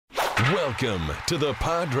Welcome to the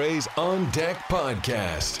Padres On Deck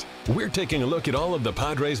podcast. We're taking a look at all of the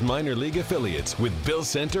Padres minor league affiliates with Bill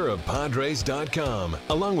Center of Padres.com,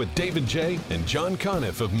 along with David J. and John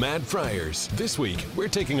Conniff of Madfriars. This week, we're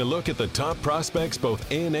taking a look at the top prospects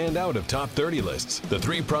both in and out of top 30 lists, the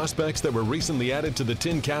 3 prospects that were recently added to the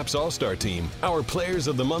Tin Caps All-Star team, our players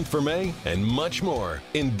of the month for May, and much more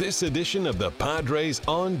in this edition of the Padres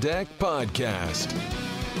On Deck podcast.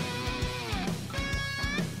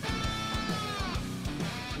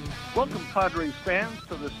 Welcome, Padres fans,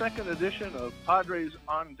 to the second edition of Padres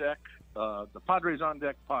On Deck, the Padres On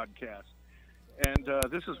Deck podcast. And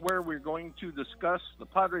this is where we're going to discuss the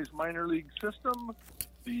Padres minor league system,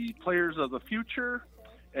 the players of the future.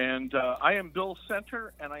 And I am Bill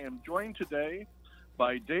Center, and I am joined today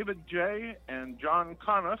by David J. and John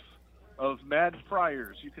Conniff of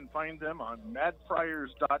Madfriars. You can find them on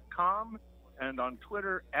madfriars.com and on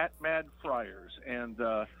Twitter at Madfriars. And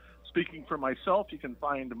speaking for myself, you can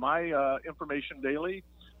find my information daily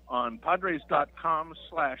on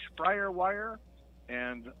padres.com/FriarWire.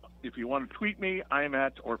 And if you want to tweet me,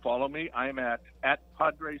 or follow me, I'm at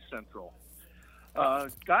Padres Central.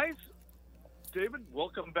 Guys, David,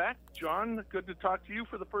 welcome back. John, good to talk to you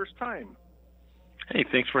for the first time. Hey,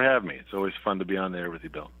 thanks for having me. It's always fun to be on there with you,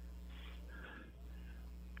 Bill.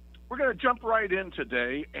 We're going to jump right in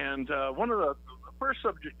today. And one of the first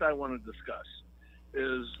subject I want to discuss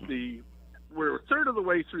is we're a third of the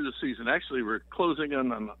way through the season. Actually, we're closing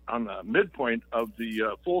in on the midpoint of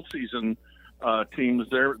the full season teams,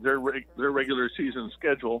 their regular season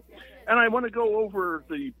schedule. And I want to go over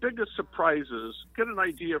the biggest surprises, get an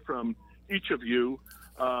idea from each of you.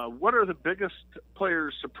 What are the biggest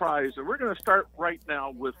players surprised? And we're going to start right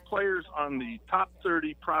now with players on the top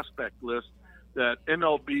 30 prospect list that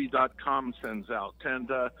MLB.com sends out. And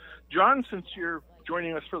John, since you're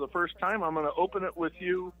joining us for the first time, I'm going to open it with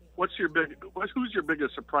you. Who's your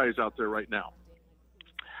biggest surprise out there right now?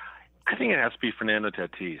 I think it has to be Fernando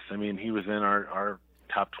Tatis. I mean, he was in our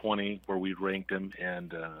top 20 where we ranked him,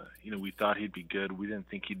 and we thought he'd be good. We didn't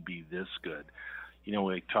think he'd be this good.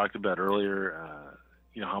 We talked about earlier,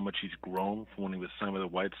 how much he's grown from when he was signed with the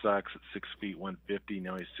White Sox at 6 feet 150.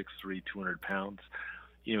 Now he's 6'3", 200 pounds.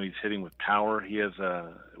 He's hitting with power. He has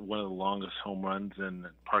one of the longest home runs in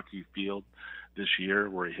Parkview Field this year,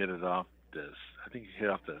 where he hit it off the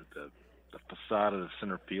facade of the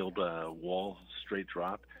center field wall, straight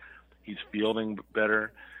drop. He's fielding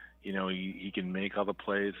better. He can make all the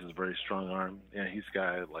plays. Has a very strong arm. Yeah, he's a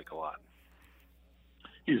guy I like a lot.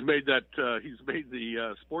 He's made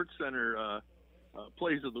the Sports Center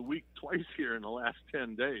plays of the week twice here in the last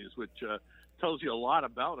 10 days, which tells you a lot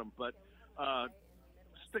about him. But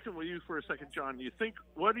sticking with you for a second, John,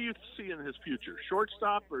 what do you see in his future?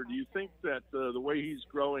 Shortstop, or do you think that the way he's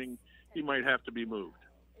growing, he might have to be moved?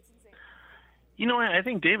 I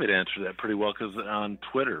think David answered that pretty well on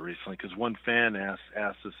Twitter recently, because one fan asked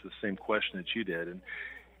us the same question that you did,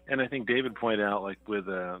 and I think David pointed out, like with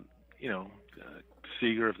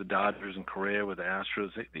Seager of the Dodgers and Correa with the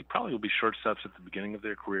Astros, they probably will be shortstops at the beginning of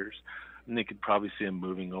their careers, and they could probably see him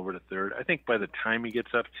moving over to third. I think by the time he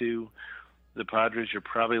gets up to the Padres, you're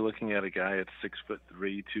probably looking at a guy at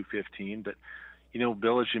 6'3", 215. But,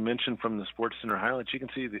 Bill, as you mentioned from the Sports Center highlights, you can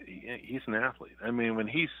see that he's an athlete. I mean, when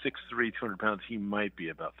he's 6'3", 200 pounds, he might be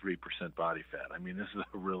about 3% body fat. I mean, this is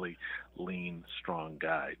a really lean, strong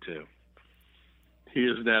guy, too. He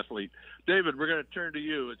is an athlete. David, we're going to turn to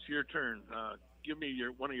you. It's your turn. Give me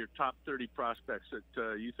one of your top 30 prospects that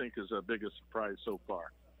you think is the biggest surprise so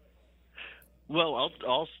far. Well,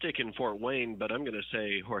 I'll stick in Fort Wayne, but I'm going to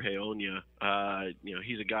say Jorge Oña.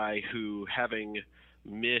 He's a guy who, having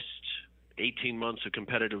missed 18 months of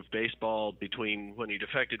competitive baseball between when he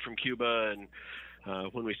defected from Cuba and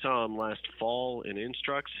when we saw him last fall in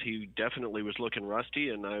Instructs, he definitely was looking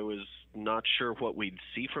rusty, and I was not sure what we'd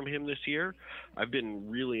see from him this year. I've been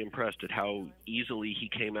really impressed at how easily he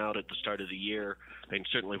came out at the start of the year, and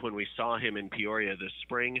certainly when we saw him in Peoria this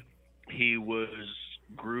spring, he was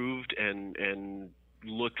grooved and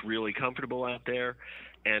looked really comfortable out there.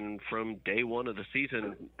 And from day one of the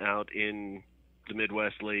season out in the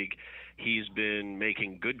Midwest League, he's been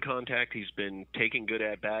making good contact. He's been taking good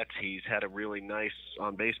at-bats. He's had a really nice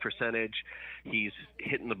on-base percentage. He's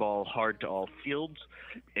hitting the ball hard to all fields,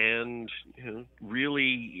 and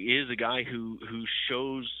really is a guy who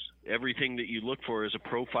shows everything that you look for as a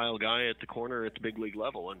profile guy at the corner at the big league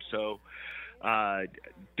level. And so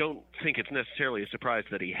don't think it's necessarily a surprise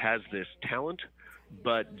that he has this talent,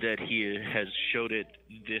 but that he has showed it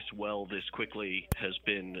this well this quickly has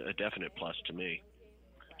been a definite plus to me.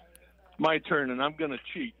 My turn, and I'm going to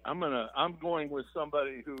cheat. I'm going with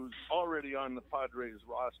somebody who's already on the Padres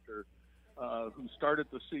roster who started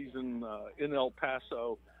the season in El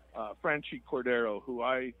Paso, Franchi Cordero, who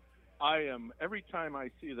I am, every time I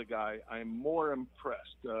see the guy, I'm more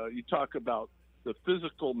impressed. You talk about the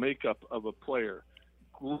physical makeup of a player.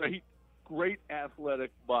 Great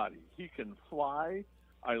athletic body. He can fly.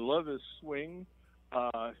 I love his swing.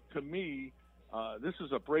 To me, this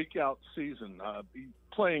is a breakout season.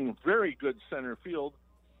 Playing very good center field.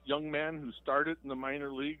 Young man who started in the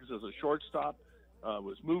minor leagues as a shortstop,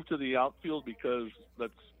 was moved to the outfield because,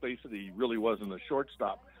 let's face it, he really wasn't a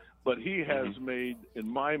shortstop. But he has made, in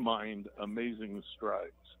my mind, amazing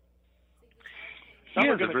strides. He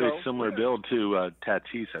has a very similar build to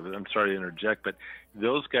Tatis. I'm sorry to interject, but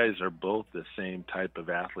those guys are both the same type of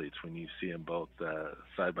athletes when you see them both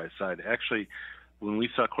side by side. Actually, when we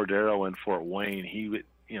saw Cordero in Fort Wayne,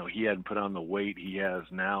 he hadn't put on the weight he has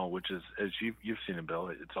now, which is, as you've seen him, Bill,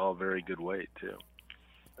 it's all very good weight too.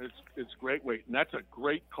 It's great weight, and that's a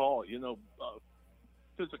great call.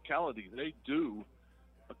 Physicality, they do.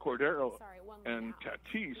 Cordero and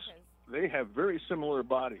Tatis, they have very similar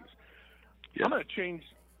bodies. Yeah. I'm going to change.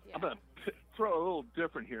 Yeah. I'm going to throw a little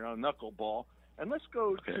different here on knuckleball, and let's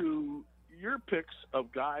go to your picks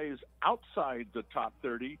of guys outside the top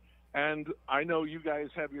 30. And I know you guys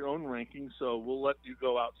have your own rankings, so we'll let you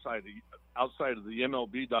go outside of the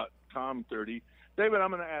MLB.com 30. David,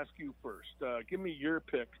 I'm going to ask you first. Give me your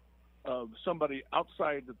pick of somebody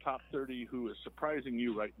outside the top 30 who is surprising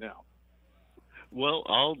you right now. Well,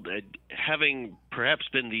 having perhaps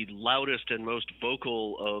been the loudest and most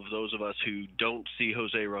vocal of those of us who don't see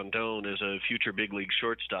Jose Rondon as a future big league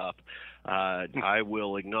shortstop, I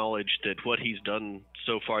will acknowledge that what he's done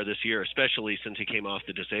so far this year, especially since he came off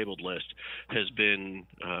the disabled list, has been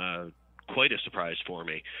quite a surprise for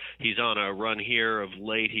me. He's on a run here of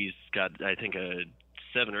late. He's got, I think, a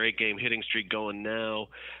 7 or 8 game hitting streak going now,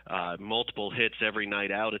 multiple hits every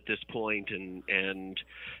night out at this point, and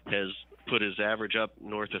has put his average up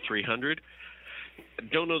north of 300.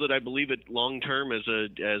 Don't know that I believe it long term as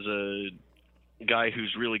a guy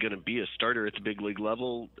who's really going to be a starter at the big league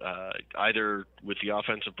level, either with the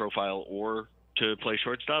offensive profile or to play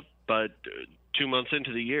shortstop. But 2 months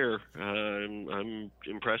into the year, I'm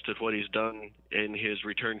impressed with what he's done in his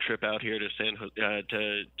return trip out here to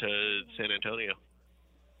San Antonio.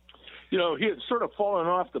 He had sort of fallen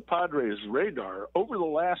off the Padres' radar. Over the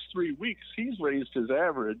last 3 weeks, he's raised his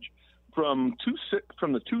average from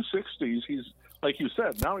the 260s. He's, like you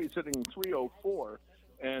said, now he's hitting 304.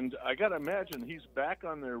 And I got to imagine he's back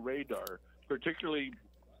on their radar, particularly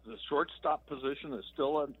the shortstop position is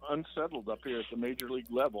still unsettled up here at the major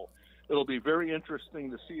league level. It'll be very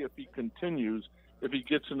interesting to see if he continues, if he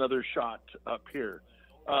gets another shot up here.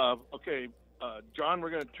 Okay, John, we're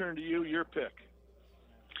going to turn to you. Your pick.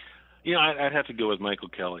 I'd have to go with Michael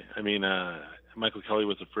Kelly. I mean, Michael Kelly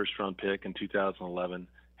was a first-round pick in 2011,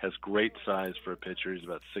 has great size for a pitcher. He's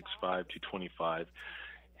about 6'5", 225.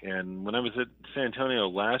 And when I was at San Antonio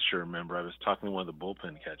last year, remember, I was talking to one of the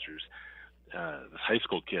bullpen catchers, this high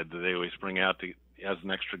school kid that they always bring out as an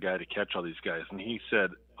extra guy to catch all these guys. And he said,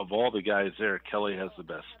 of all the guys there, Kelly has the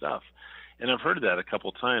best stuff. And I've heard that a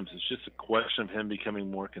couple times. It's just a question of him becoming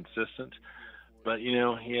more consistent. But, he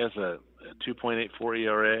has a 2.84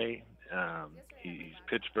 ERA. He's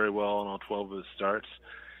pitched very well in all 12 of his starts.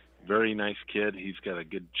 Very nice kid. He's got a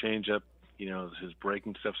good changeup. His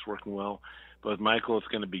breaking stuff's working well. But with Michael, it's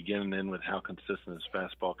going to begin and end with how consistent his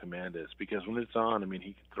fastball command is. Because when it's on, he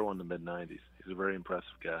can throw in the mid-90s. He's a very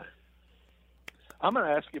impressive guy. I'm going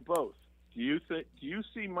to ask you both. Do you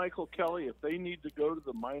see Michael Kelly, if they need to go to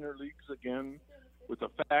the minor leagues again, with the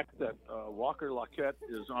fact that Walker Lockett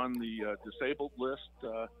is on the disabled list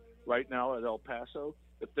right now at El Paso,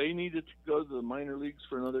 if they needed to go to the minor leagues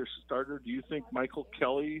for another starter, do you think Michael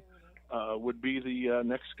Kelly would be the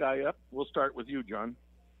next guy up? We'll start with you, John.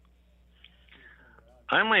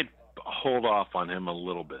 I might hold off on him a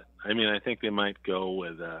little bit. I think they might go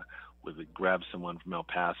with grab someone from El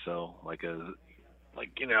Paso, like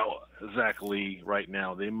Zach Lee right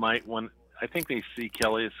now. They might want. I think they see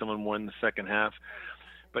Kelly as someone more in the second half.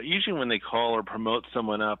 But usually when they call or promote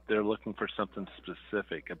someone up, they're looking for something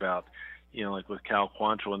specific about, like with Cal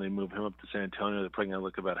Quantrill, when they move him up to San Antonio, they're probably going to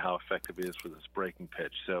look about how effective he is with his breaking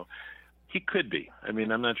pitch. So he could be. I'm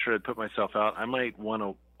not sure I'd put myself out. I might want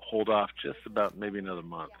to hold off just about maybe another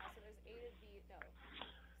month.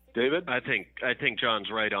 David? I think John's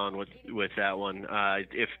right on with that one.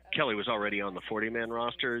 If Kelly was already on the 40-man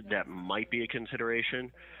roster, that might be a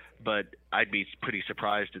consideration. But I'd be pretty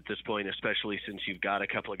surprised at this point, especially since you've got a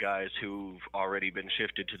couple of guys who've already been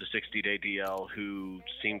shifted to the 60-day DL who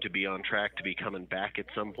seem to be on track to be coming back at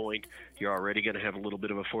some point. You're already going to have a little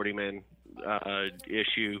bit of a 40-man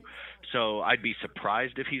issue. So I'd be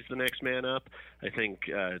surprised if he's the next man up. I think,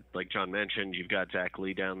 like John mentioned, you've got Zach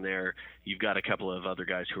Lee down there. You've got a couple of other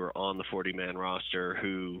guys who are on the 40-man roster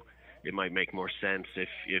who it might make more sense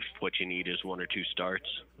if what you need is one or two starts.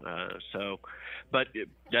 But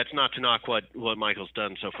that's not to knock what Michael's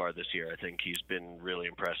done so far this year. I think he's been really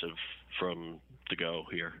impressive from the go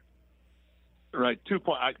here. Right. 2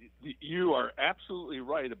 points. You are absolutely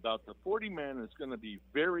right about the 40-man is going to be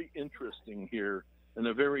very interesting here in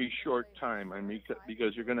a very short time. I mean,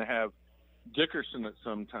 because you're going to have Dickerson at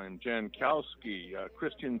some time, Jankowski,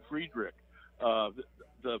 Christian Friedrich.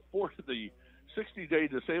 The 60-day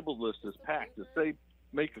disabled list is packed. If they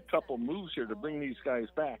make a couple moves here to bring these guys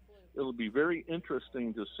back, it'll be very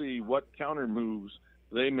interesting to see what counter moves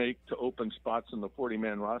they make to open spots in the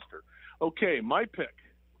 40-man roster. Okay, my pick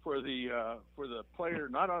for the player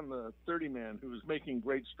not on the 30-man who is making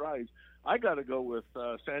great strides, I got to go with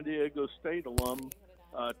San Diego State alum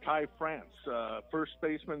Ty France, first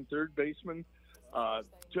baseman, third baseman,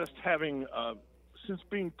 just having since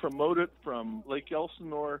being promoted from Lake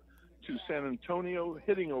Elsinore to San Antonio,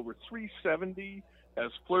 hitting over 370,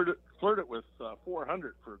 has flirted with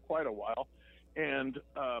 400 for quite a while, and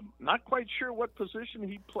not quite sure what position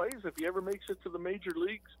he plays if he ever makes it to the major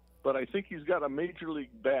leagues. But I think he's got a major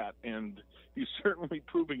league bat, and he's certainly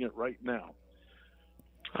proving it right now.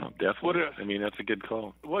 Oh, definitely. I mean, that's a good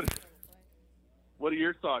call. What are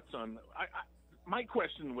your thoughts on? My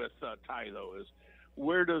question with Ty though is,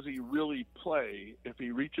 where does he really play if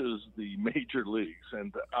he reaches the major leagues?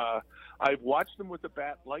 And I've watched him with the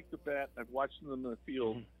bat, like the bat. I've watched him in the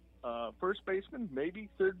field. First baseman, maybe.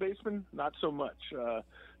 Third baseman, not so much.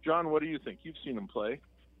 John, what do you think? You've seen him play.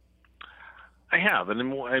 I have, and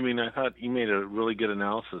I mean, I thought you made a really good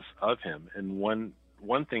analysis of him. And one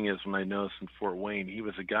thing is, when I noticed in Fort Wayne, he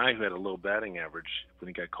was a guy who had a low batting average when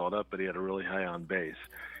he got called up, but he had a really high on base.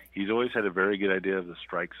 He's always had a very good idea of the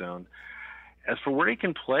strike zone. As for where he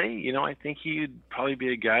can play, I think he'd probably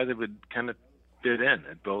be a guy that would kind of fit in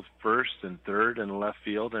at both first and third and left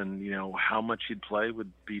field, and how much he'd play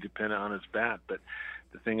would be dependent on his bat. But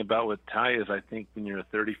the thing about with Ty is, I think when you're a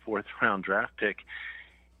 34th round draft pick,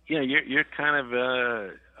 you're kind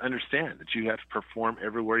of understand that you have to perform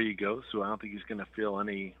everywhere you go, so I don't think he's going to feel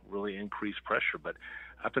any really increased pressure. But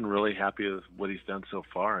I've been really happy with what he's done so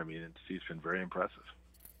far. I mean, he's been very impressive.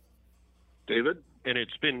 David? And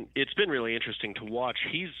it's been really interesting to watch.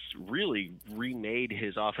 He's really remade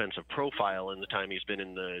his offensive profile in the time he's been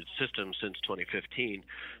in the system since 2015.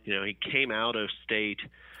 He came out of state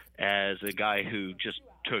as a guy who just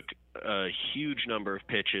took a huge number of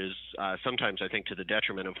pitches, sometimes I think to the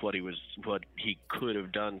detriment of what he could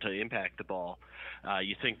have done to impact the ball.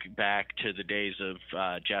 You think back to the days of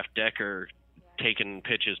Jeff Decker taking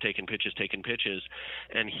pitches,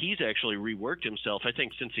 and he's actually reworked himself. I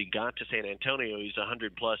think since he got to San Antonio, he's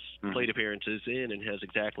 100-plus plate appearances in and has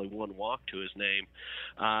exactly one walk to his name.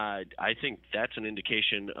 I think that's an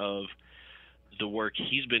indication of the work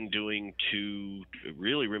he's been doing to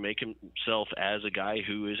really remake himself as a guy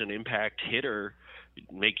who is an impact hitter,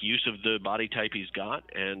 make use of the body type he's got,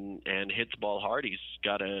 and hits the ball hard. He's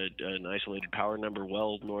got an isolated power number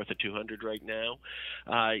well north of 200 right now.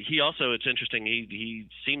 He also, it's interesting, he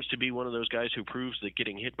seems to be one of those guys who proves that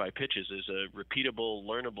getting hit by pitches is a repeatable,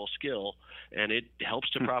 learnable skill, and it helps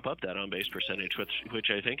to prop up that on-base percentage, which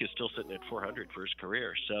I think is still sitting at 400 for his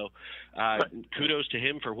career. So kudos to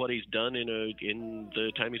him for what he's done in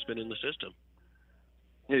the time he's been in the system.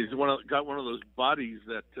 Yeah, he's got one of those bodies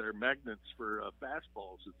that are magnets for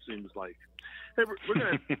fastballs, it seems like. Hey, we're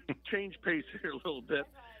going to change pace here a little bit,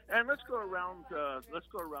 and let's go around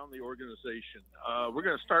the organization. We're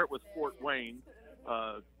going to start with Fort Wayne.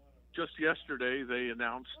 Just yesterday, they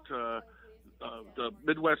announced the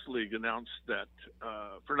Midwest League announced that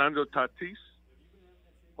Fernando Tatis,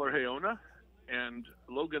 Jorge Ona, and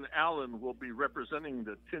Logan Allen will be representing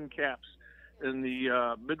the Tin Caps in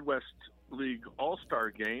the Midwest League All-Star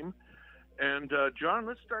game. And John,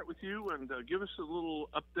 let's start with you and give us a little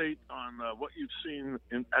update on what you've seen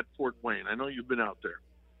at Fort Wayne. I know you've been out there.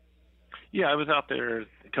 Yeah, I was out there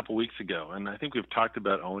a couple weeks ago, and I think we've talked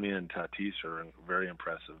about Oni and Tatis are very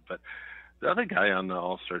impressive. But the other guy on the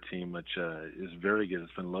All-Star team, which is very good, has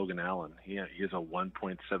been Logan Allen. He has a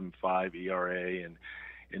 1.75 ERA and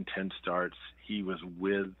in 10 starts. He was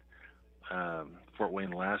with Fort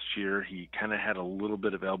Wayne last year. He kind of had a little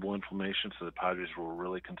bit of elbow inflammation, so the Padres were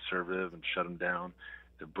really conservative and shut him down.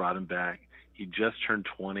 They brought him back. He just turned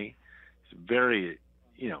 20. He's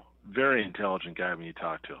a very intelligent guy when you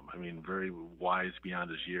talk to him. I mean, very wise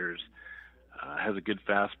beyond his years. has a good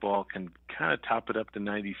fastball, can kind of top it up to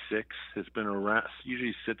 96. Has been around,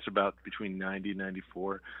 usually sits about between 90 and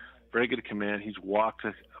 94. Very good command. He's walked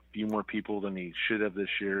a few more people than he should have this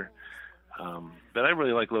year. But I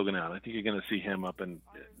really like Logan Allen. I think you're going to see him up in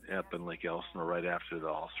Lake Elsinore right after the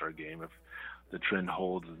All-Star game if the trend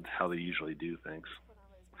holds and how they usually do things.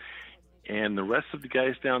 And the rest of the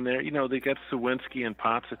guys down there, they got Sawinski and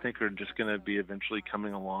Potts, I think, are just going to be eventually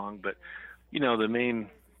coming along. But,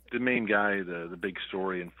 the main guy, the big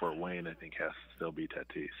story in Fort Wayne, I think, has to still be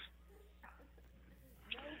Tatis.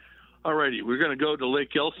 All righty, we're going to go to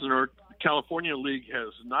Lake Elsinore. California League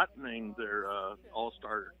has not named their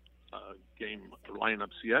All-Star game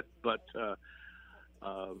lineups yet, but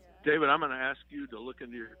David, I'm going to ask you to look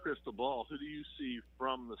into your crystal ball. Who do you see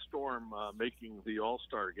from the Storm making the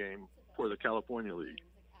All-Star game for the California League?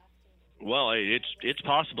 Well, it's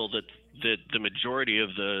possible that the majority of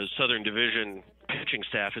the Southern Division pitching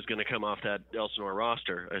staff is going to come off that Elsinore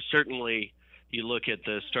roster. Certainly, you look at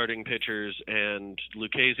the starting pitchers, and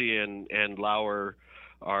Lucchesi and Lauer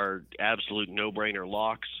are absolute no-brainer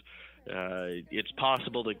locks. It's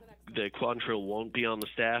possible that Quantrill won't be on the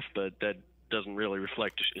staff, but that doesn't really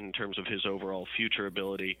reflect in terms of his overall future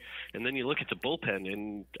ability. And then you look at the bullpen,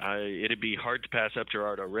 and it'd be hard to pass up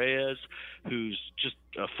Gerardo Reyes, who's just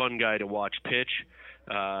a fun guy to watch pitch,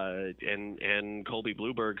 and Colby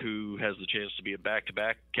Blueberg, who has the chance to be a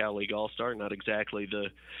back-to-back Cal League All-Star. Not exactly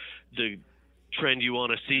the trend you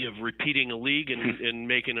want to see of repeating a league and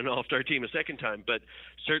making an all-star team a second time, but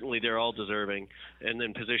certainly they're all deserving. And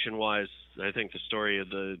then position-wise, I think the story of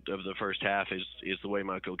the first half is the way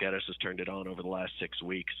Michael Geddes has turned it on over the last 6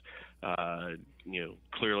 weeks.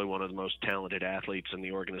 Clearly one of the most talented athletes in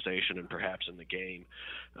the organization and perhaps in the game.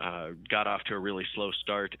 Got off to a really slow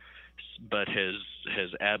start, but has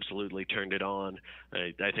absolutely turned it on.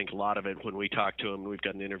 I think a lot of it, when we talked to him, we've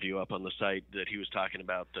got an interview up on the site that he was talking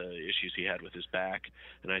about the issues he had with his back,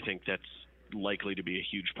 and I think that's likely to be a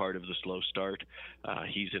huge part of the slow start.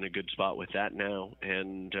 He's in a good spot with that now,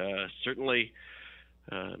 and certainly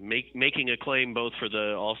making a claim both for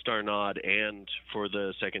the All-Star nod and for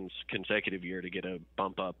the second consecutive year to get a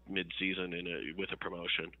bump up mid-season with a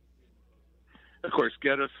promotion. Of course,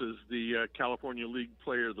 Geddes is the California League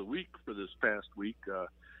Player of the Week for this past week.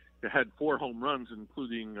 He had 4 home runs,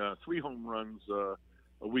 including 3 home runs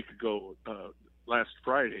a week ago, last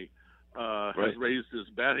Friday. Right. Has raised his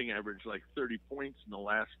batting average like 30 points in the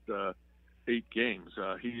last 8 games.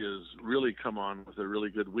 He has really come on with a really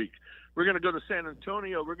good week. We're going to go to San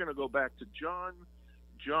Antonio. We're going to go back to John.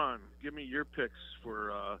 John, give me your picks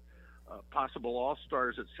for possible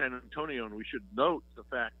All-Stars at San Antonio. And we should note the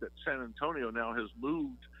fact that San Antonio now has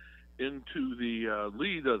moved into the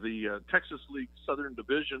lead of the Texas League Southern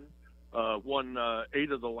Division, won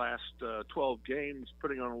 8 of the last 12 games,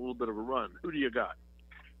 putting on a little bit of a run. Who do you got?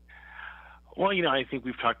 Well, I think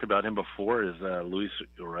we've talked about him before, is Luis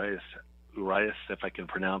Urias, if I can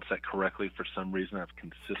pronounce that correctly. For some reason, I've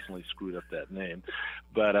consistently screwed up that name.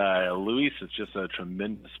 But Luis is just a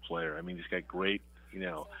tremendous player. I mean, he's got great,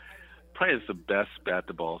 probably has the best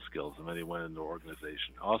bat-to-ball skills of anyone in the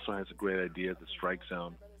organization. Also has a great idea at the strike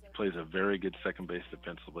zone. Plays a very good second base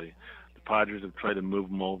defensively. The Padres have tried to move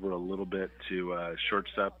him over a little bit to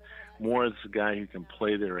shortstop, more as a guy who can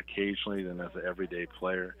play there occasionally than as an everyday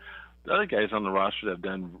player. The other guys on the roster that have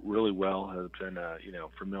done really well have been,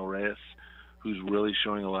 Framil Reyes, who's really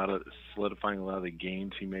solidifying a lot of the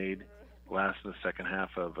gains he made in the second half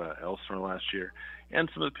of Elsinore last year, and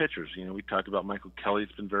some of the pitchers. We talked about Michael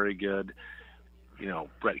Kelly's been very good.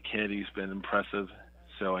 Brett Kennedy's been impressive.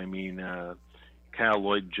 So, Kyle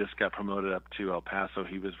Lloyd just got promoted up to El Paso.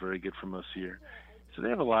 He was very good for most of the year. So they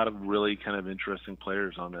have a lot of really kind of interesting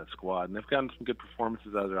players on that squad, and they've gotten some good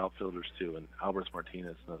performances out of their outfielders too. And Alberto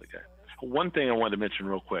Martinez, another guy. One thing I wanted to mention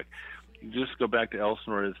real quick, just go back to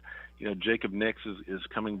Elsinore, is Jacob Nix is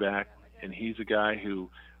coming back, and he's a guy who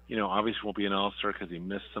obviously won't be an All-Star because he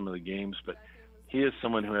missed some of the games, but he is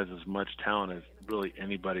someone who has as much talent as really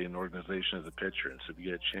anybody in the organization as a pitcher. And so if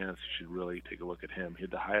you get a chance, you should really take a look at him. He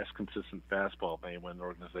had the highest consistent fastball of anyone in the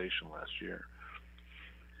organization last year.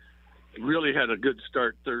 Really had a good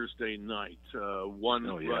start Thursday night. One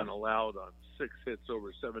run allowed on 6 hits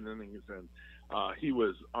over 7 innings, and he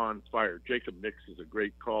was on fire. Jacob Nix is a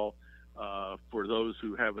great call. For those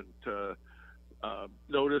who haven't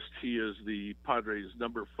noticed, he is the Padres'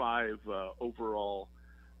 number 5 overall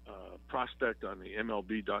prospect on the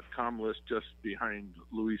MLB.com list, just behind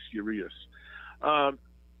Luis Urias.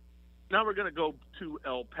 Now we're going to go to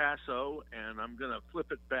El Paso, and I'm going to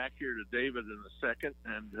flip it back here to David in a second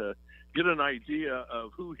and get an idea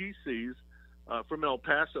of who he sees from El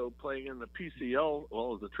Paso playing in the PCL,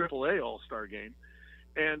 well, the AAA All-Star game.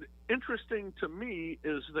 And interesting to me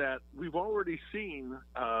is that we've already seen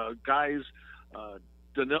guys,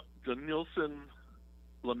 Denilson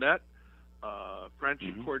Lamet,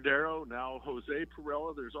 Franchi Cordero, now Jose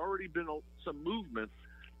Perella. There's already been some movement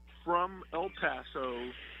from El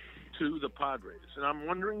Paso to the Padres, and I'm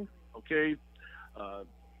wondering, okay,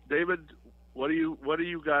 David, what do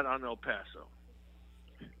you got on El Paso?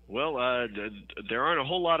 Well, there aren't a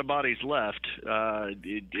whole lot of bodies left.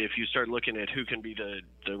 If you start looking at who can be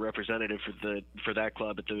the representative for that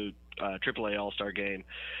club at the AAA All-Star game,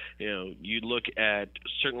 you look at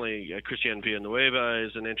certainly Christian Villanueva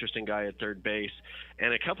is an interesting guy at third base,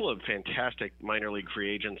 and a couple of fantastic minor league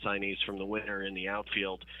free agent signees from the winter in the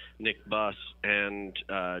outfield. Nick Buss and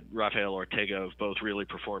Rafael Ortega have both really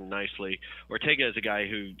performed nicely. Ortega is a guy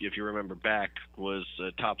who, if you remember back, was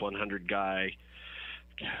a top 100 guy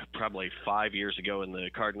probably 5 years ago in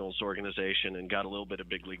the Cardinals organization and got a little bit of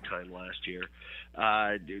big league time last year.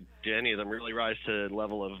 Do any of them really rise to the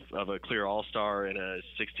level of a clear all-star in a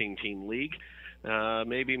 16-team league?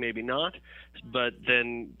 Maybe, maybe not. But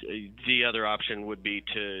then the other option would be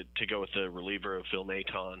to go with the reliever of Phil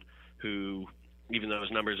Maton, who, even though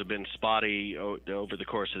his numbers have been spotty over the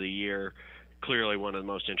course of the year, clearly one of the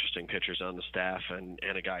most interesting pitchers on the staff, and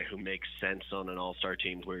a guy who makes sense on an all-star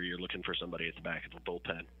team where you're looking for somebody at the back of the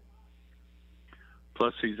bullpen.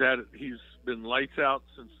 Plus, he's been lights out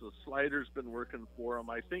since the slider's been working for him.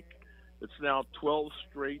 I think it's now 10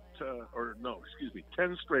 straight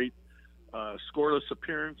scoreless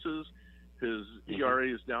appearances. His ERA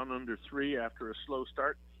is down under 3 after a slow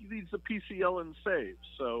start. He leads the PCL in saves,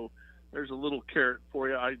 so there's a little carrot for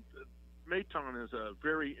you. Maton is a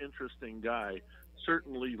very interesting guy.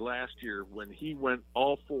 Certainly last year when he went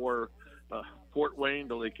all for Fort Wayne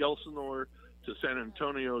to Lake Elsinore to San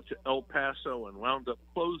Antonio to El Paso and wound up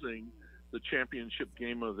closing the championship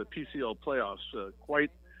game of the PCL playoffs.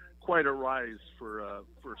 Quite a rise for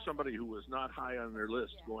somebody who was not high on their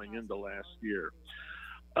list going into last year.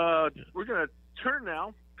 We're going to turn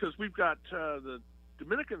now because we've got the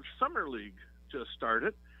Dominican Summer League just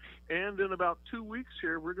started. And in about 2 weeks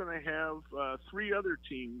here, we're going to have 3 other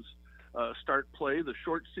teams start play, the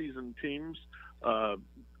short season teams,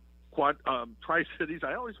 Tri-Cities.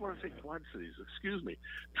 I always want to say Quad Cities. Excuse me.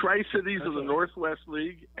 Tri-Cities of the Northwest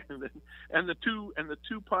League, and the two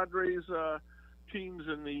Padres teams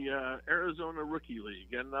in the Arizona Rookie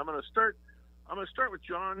League. And I'm going to start with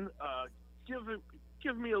John.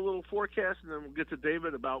 Give me a little forecast, and then we'll get to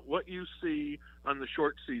David about what you see on the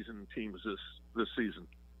short season teams this season.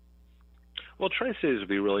 Well, Tri-Cities would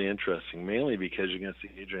be really interesting, mainly because you're going to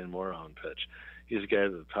see Adrian Morejon pitch. He's a guy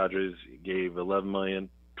that the Padres gave $11 million,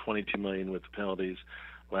 $22 million with the penalties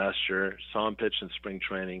last year. Saw him pitch in spring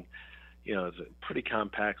training. It's a pretty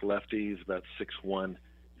compact lefty. He's about 6'1",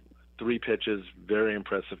 3 pitches, very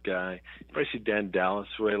impressive guy. You probably see Dan Dallas,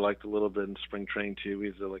 who I liked a little bit in spring training too.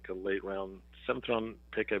 He's like a late round, 7th round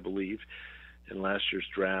pick, I believe, in last year's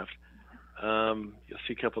draft. You'll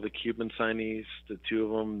see a couple of the Cuban signees, the 2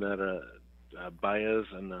 of them that Baez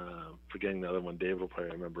and forgetting the other one, David will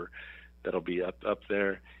probably remember, that'll be up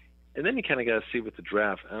there. And then you kind of got to see with the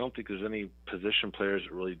draft. I don't think there's any position players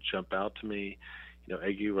that really jump out to me.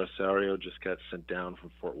 Eggy Rosario just got sent down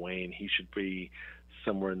from Fort Wayne. He should be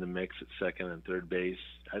somewhere in the mix at second and third base.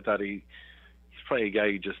 I thought he's probably a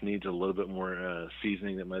guy who just needs a little bit more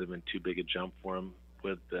seasoning. That might have been too big a jump for him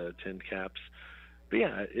with 10 caps. But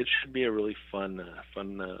yeah, it should be a really fun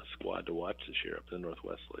squad to watch this year up in the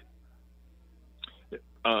Northwest League.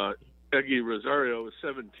 Eggy Rosario is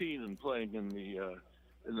 17 and playing in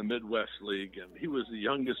the Midwest League, and he was the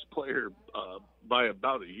youngest player by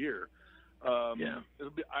about a year. I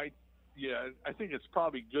think it's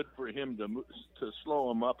probably good for him to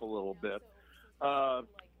slow him up a little bit.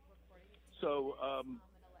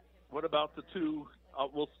 What about the 2?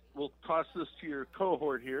 We'll toss this to your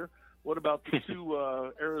cohort here. What about the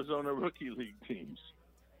 2 Arizona Rookie League teams?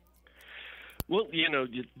 Well,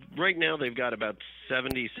 right now they've got about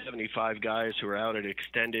 70, 75 guys who are out at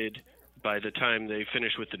extended. By the time they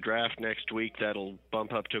finish with the draft next week, that'll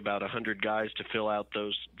bump up to about 100 guys to fill out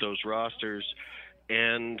those rosters.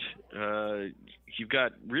 And you've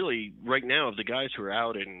got really, right now, of the guys who are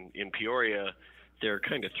out in Peoria, there are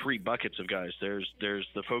kind of 3 buckets of guys. There's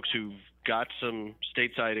the folks who've got some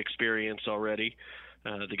stateside experience already,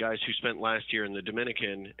 the guys who spent last year in the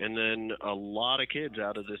Dominican, and then a lot of kids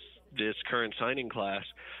out of this current signing class.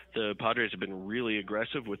 The Padres have been really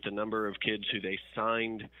aggressive with the number of kids who they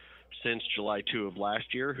signed since July 2 of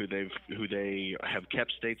last year, who they have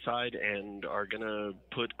kept stateside and are going to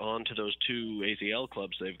put onto those 2 AZL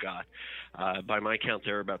clubs they've got. By my count,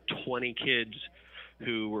 there are about 20 kids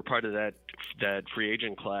who were part of that free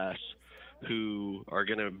agent class who are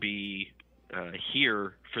going to be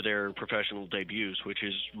here for their professional debuts, which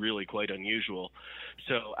is really quite unusual.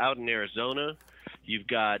 So out in Arizona, you've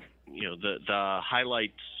got the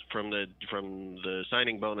highlights from the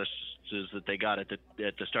signing bonuses that they got at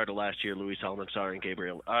the start of last year: Luis Almanzar and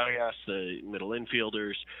Gabriel Arias, the middle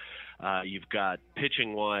infielders. You've got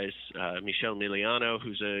pitching wise, Michel Miliano,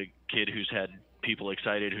 who's a kid who's had people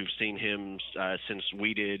excited who've seen him since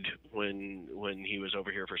we did when he was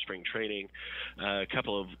over here for spring training. A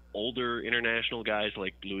couple of older international guys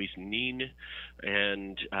like Luis Nin,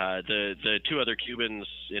 and the 2 other Cubans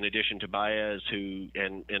in addition to Baez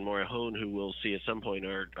and Morejon, who we'll see at some point,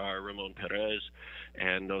 are Ramon Perez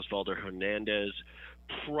and Osvaldo Hernandez.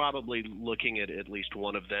 Probably looking at least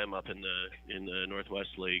one of them up in the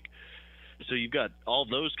Northwest League. So you've got all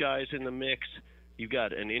those guys in the mix. You've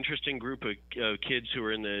got an interesting group of kids who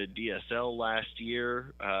were in the DSL last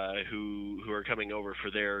year who are coming over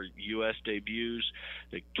for their U.S. debuts.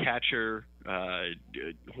 The catcher,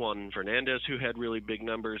 Juan Fernandez, who had really big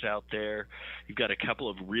numbers out there. You've got a couple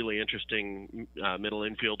of really interesting middle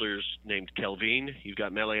infielders named Kelvin. You've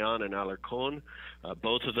got Meleon and Alarcon.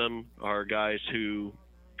 Both of them are guys who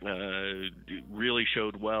really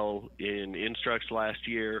showed well in Instructs last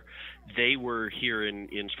year. They were here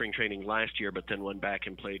in spring training last year, but then went back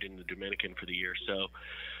and played in the Dominican for the year. So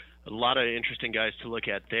a lot of interesting guys to look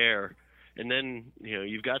at there. And then,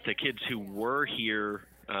 you've got the kids who were here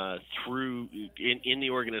through in the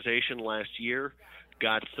organization last year,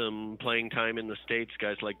 got some playing time in the States,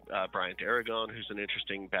 guys like Bryant Aragon, who's an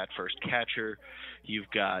interesting bat-first catcher. You've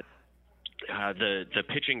got the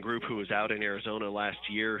pitching group who was out in Arizona last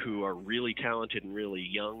year, who are really talented and really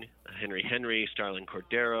young: Henry, Starlin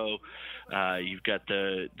Cordero. You've got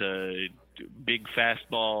the big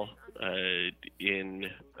fastball in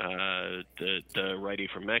the righty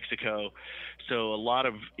from Mexico. So a lot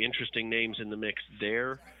of interesting names in the mix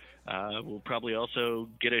there. We'll probably also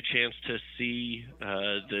get a chance to see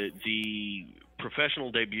the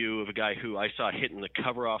professional debut of a guy who I saw hitting the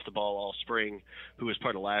cover off the ball all spring, who was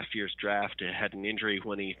part of last year's draft, had an injury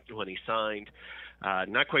when he signed.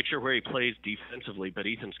 Not quite sure where he plays defensively, but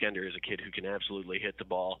Ethan Skender is a kid who can absolutely hit the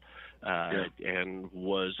ball, and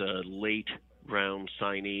was a late round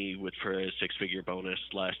signee for a 6-figure bonus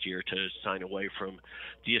last year to sign away from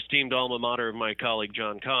the esteemed alma mater of my colleague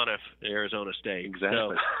John Conniff, Arizona State.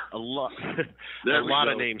 Exactly. So a lot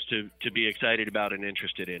of names to be excited about and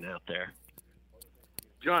interested in out there.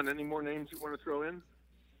 John, any more names you want to throw in?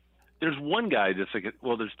 There's one guy there's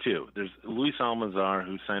 2. There's Luis Almanzar,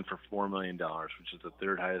 who signed for $4 million, which is the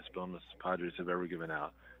 3rd highest bonus the Padres have ever given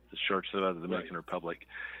out. The shortstop of the Dominican Republic.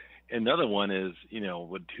 Another one is,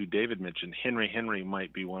 who David mentioned, Henry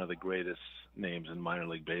might be one of the greatest names in minor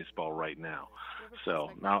league baseball right now.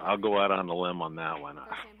 So now I'll go out on a limb on that one.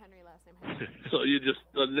 So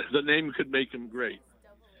the name could make him great.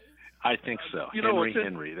 I think so.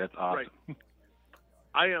 Henry, that's awesome. Right.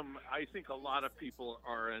 I think a lot of people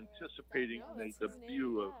are anticipating the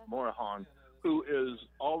debut of Morejon, who is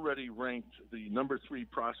already ranked the number 3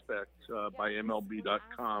 prospect by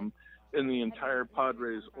MLB.com in the entire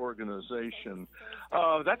Padres organization.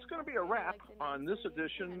 That's going to be a wrap on this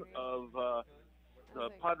edition of the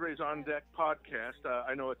Padres On Deck podcast.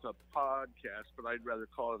 I know it's a podcast, but I'd rather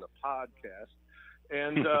call it a podcast.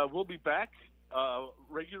 And we'll be back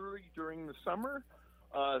regularly during the summer.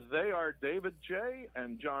 They are David J.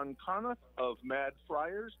 and John Conniff of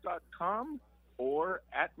Madfriars.com, or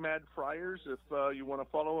at Madfriars if you want to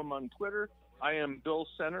follow them on Twitter. I am Bill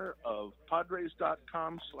Center of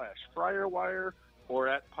Padres.com/FriarWire, or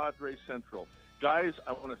at Padres Central. Guys,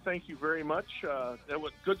 I want to thank you very much. That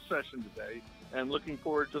was a good session today, and looking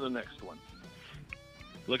forward to the next one.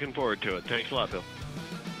 Looking forward to it. Thanks a lot, Bill.